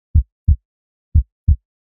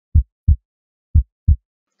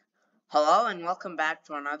Hello and welcome back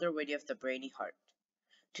to another video of the Brainy Heart.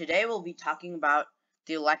 Today we'll be talking about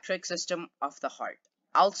the electric system of the heart.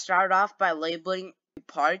 I'll start off by labeling the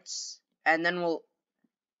parts and then we'll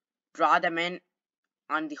draw them in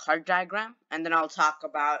on the heart diagram, and then I'll talk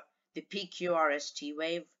about the PQRST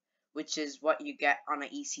wave, which is what you get on an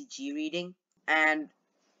ECG reading, and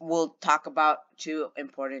we'll talk about two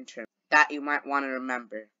important terms that you might want to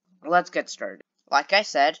remember. Let's get started. Like I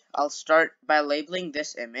said, I'll start by labeling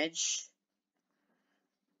this image,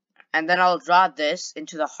 and then I'll draw this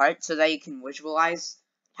into the heart so that you can visualize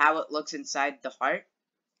how it looks inside the heart.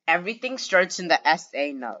 Everything starts in the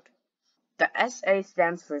SA node. The SA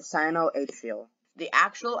stands for sinoatrial. The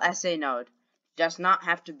actual SA node does not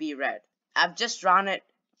have to be red. I've just drawn it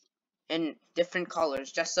in different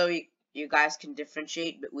colors just so you guys can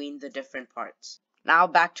differentiate between the different parts. Now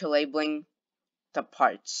back to labeling the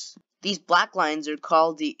parts. These black lines are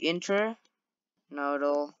called the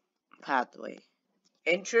internodal pathway.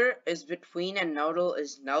 Inter is between and nodal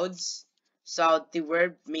is nodes, so the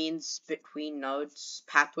word means between nodes,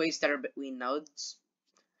 pathways that are between nodes.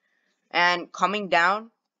 And coming down,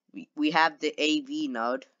 we have the AV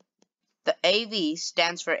node. The AV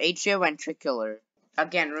stands for atrioventricular.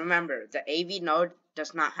 Again, remember, the AV node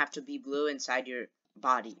does not have to be blue inside your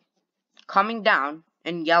body. Coming down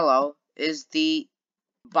in yellow is the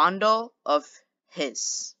bundle of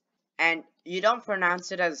His. And you don't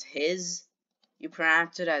pronounce it as his, you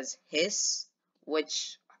pronounce it as hiss,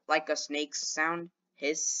 which like a snake's sound,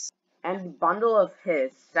 hiss. And the bundle of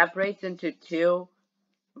His separates into two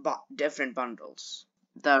different bundles.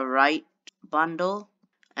 The right bundle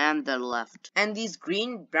and the left. And these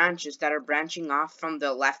green branches that are branching off from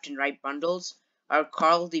the left and right bundles are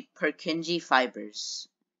called the Purkinje fibers.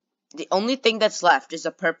 The only thing that's left is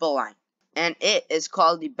a purple line, and it is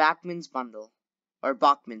called the Bachmann's bundle, or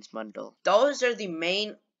Bachmann's bundle. Those are the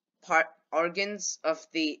main organs of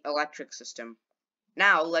the electric system.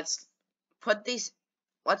 Now let's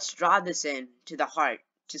draw this in to the heart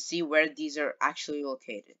to see where these are actually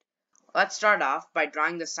located. Let's start off by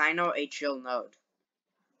drawing the sinoatrial node.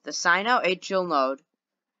 The sinoatrial node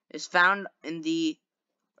is found in the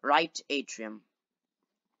right atrium,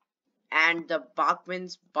 and the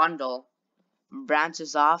Bachmann's bundle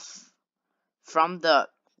branches off from the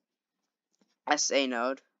SA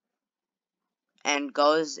node and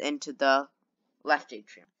goes into the left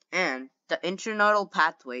atrium. And the internodal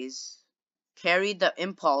pathways carry the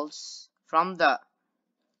impulse from the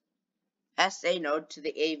SA node to the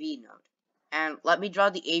AV node. And let me draw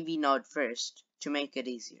the AV node first to make it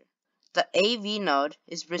easier. The AV node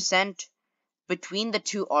is present between the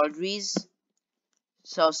two arteries,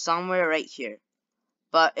 so somewhere right here.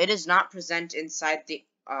 But it is not present inside the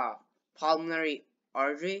pulmonary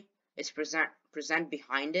artery. It's present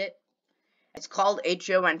behind it. It's called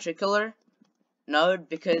atrioventricular node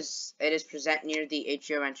because it is present near the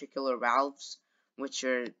atrioventricular valves, which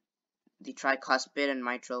are the tricuspid and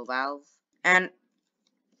mitral valve. And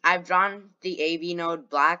I've drawn the AV node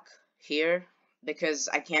black here because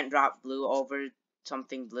I can't draw blue over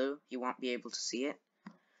something blue. You won't be able to see it.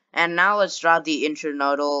 And now let's draw the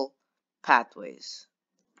internodal pathways.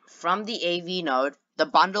 From the AV node, the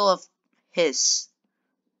bundle of His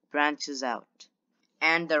branches out,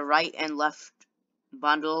 and the right and left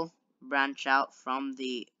bundle branch out from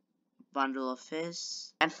the bundle of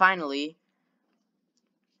His. And finally,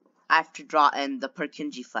 I have to draw in the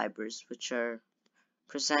Purkinje fibers, which are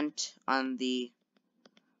present on the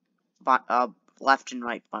left and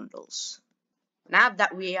right bundles. Now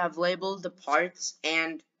that we have labeled the parts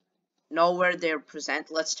and know where they're present,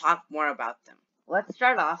 let's talk more about them. Let's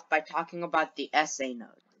start off by talking about the SA node.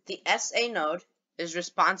 The SA node is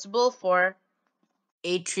responsible for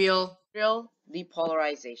atrial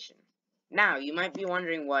depolarization. Now, you might be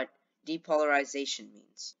wondering what depolarization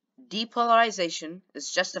means. Depolarization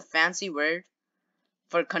is just a fancy word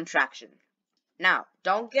for contraction. Now,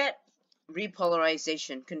 don't get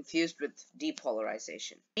repolarization confused with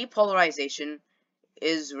depolarization. Depolarization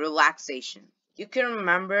is relaxation. You can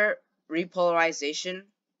remember repolarization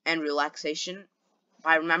and relaxation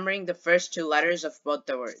by remembering the first two letters of both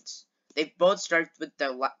the words. They both start with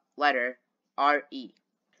the letter RE.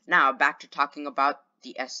 Now back to talking about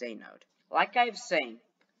the SA node. Like I was saying,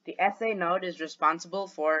 the SA node is responsible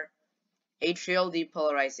for atrial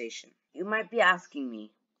depolarization. You might be asking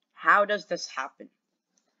me, how does this happen?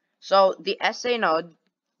 So the SA node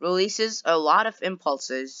releases a lot of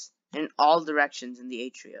impulses in all directions in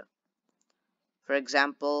the atria. For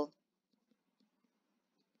example,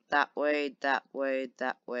 that way, that way,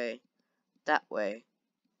 that way, that way.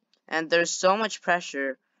 And there's so much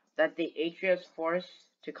pressure that the atria is forced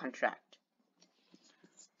to contract.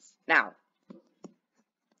 Now,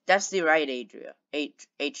 that's the right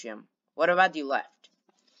atrium. What about the left?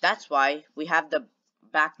 That's why we have the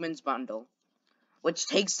Bachmann's bundle, which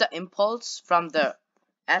takes the impulse from the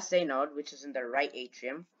SA node, which is in the right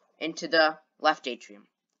atrium, into the left atrium.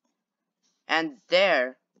 And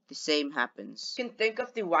there, the same happens. You can think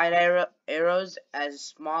of the white arrows as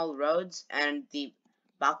small roads and the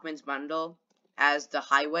Bachmann's bundle as the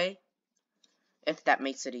highway, if that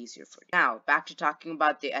makes it easier for you. Now, back to talking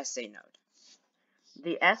about the SA node.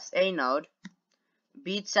 The SA node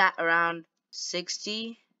beats at around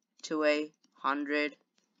 60 to 100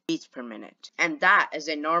 beats per minute, and that is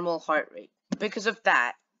a normal heart rate. Because of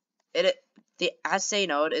that, the SA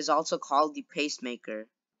node is also called the pacemaker.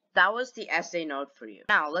 That was the SA node for you.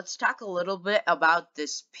 Now, let's talk a little bit about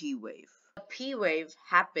this P wave. The P wave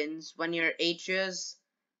happens when your atrias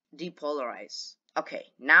depolarize.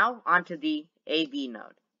 Okay, now onto the AV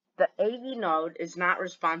node. The AV node is not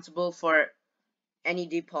responsible for any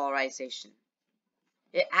depolarization.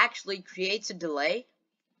 It actually creates a delay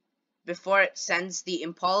before it sends the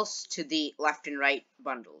impulse to the left and right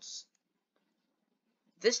bundles.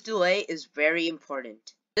 This delay is very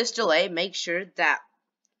important. This delay makes sure that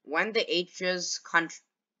when the atrias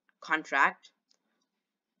contract,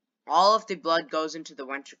 all of the blood goes into the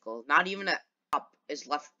ventricle. Not even a drop is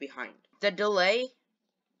left behind. The delay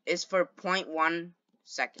is for 0.1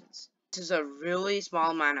 seconds. This is a really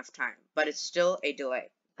small amount of time, but it's still a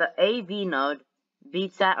delay. The AV node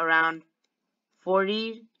beats at around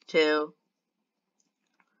 40 to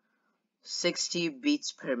 60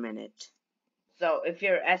 beats per minute. So if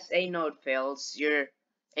your SA node fails, your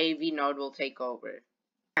AV node will take over.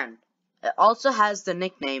 And it also has the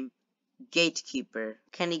nickname Gatekeeper.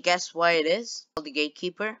 Can you guess why it is called the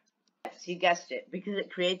Gatekeeper? Yes, you guessed it, because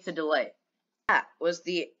it creates a delay. That was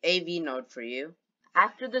the AV node for you.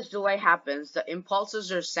 After this delay happens, the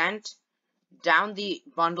impulses are sent down the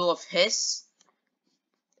bundle of His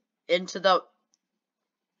into the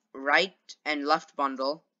right and left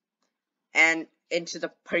bundle and into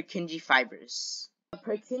the Purkinje fibers. The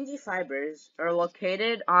Purkinje fibers are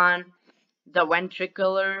located on the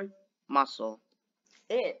ventricular muscle.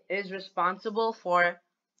 It is responsible for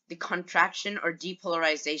the contraction or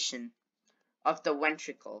depolarization of the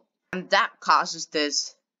ventricle, and that causes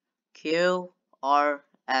this QRS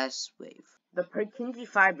wave. The Purkinje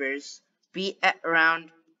fibers beat at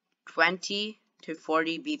around 20 to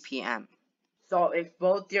 40 BPM. So if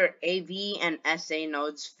both your AV and SA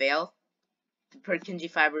nodes fail, the Purkinje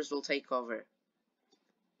fibers will take over.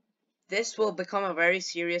 This will become a very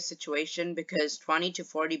serious situation because 20 to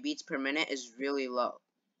 40 beats per minute is really low.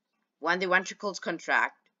 When the ventricles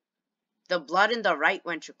contract, the blood in the right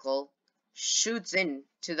ventricle shoots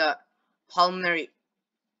into the pulmonary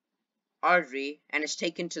artery and is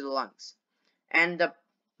taken to the lungs. And the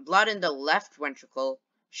blood in the left ventricle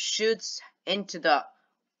shoots into the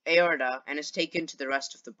aorta and is taken to the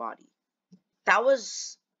rest of the body. That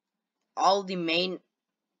was all the main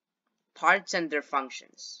parts and their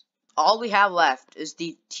functions. All we have left is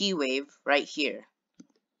the T wave right here.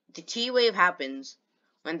 The T wave happens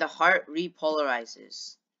when the heart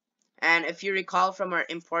repolarizes. And if you recall from our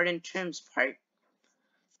important terms part,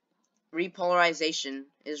 repolarization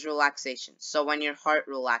is relaxation. So when your heart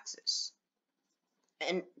relaxes.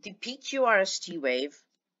 And the PQRST wave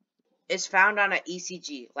is found on an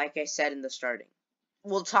ECG, like I said in the starting.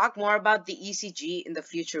 We'll talk more about the ECG in the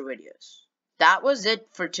future videos. That was it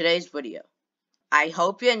for today's video. I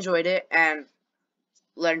hope you enjoyed it and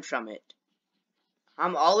learned from it.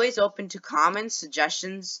 I'm always open to comments,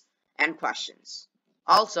 suggestions, and questions.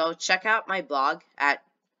 Also, check out my blog at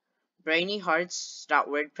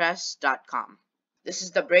brainyhearts.wordpress.com. This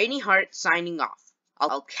is the Brainy Heart signing off.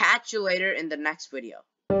 I'll catch you later in the next video.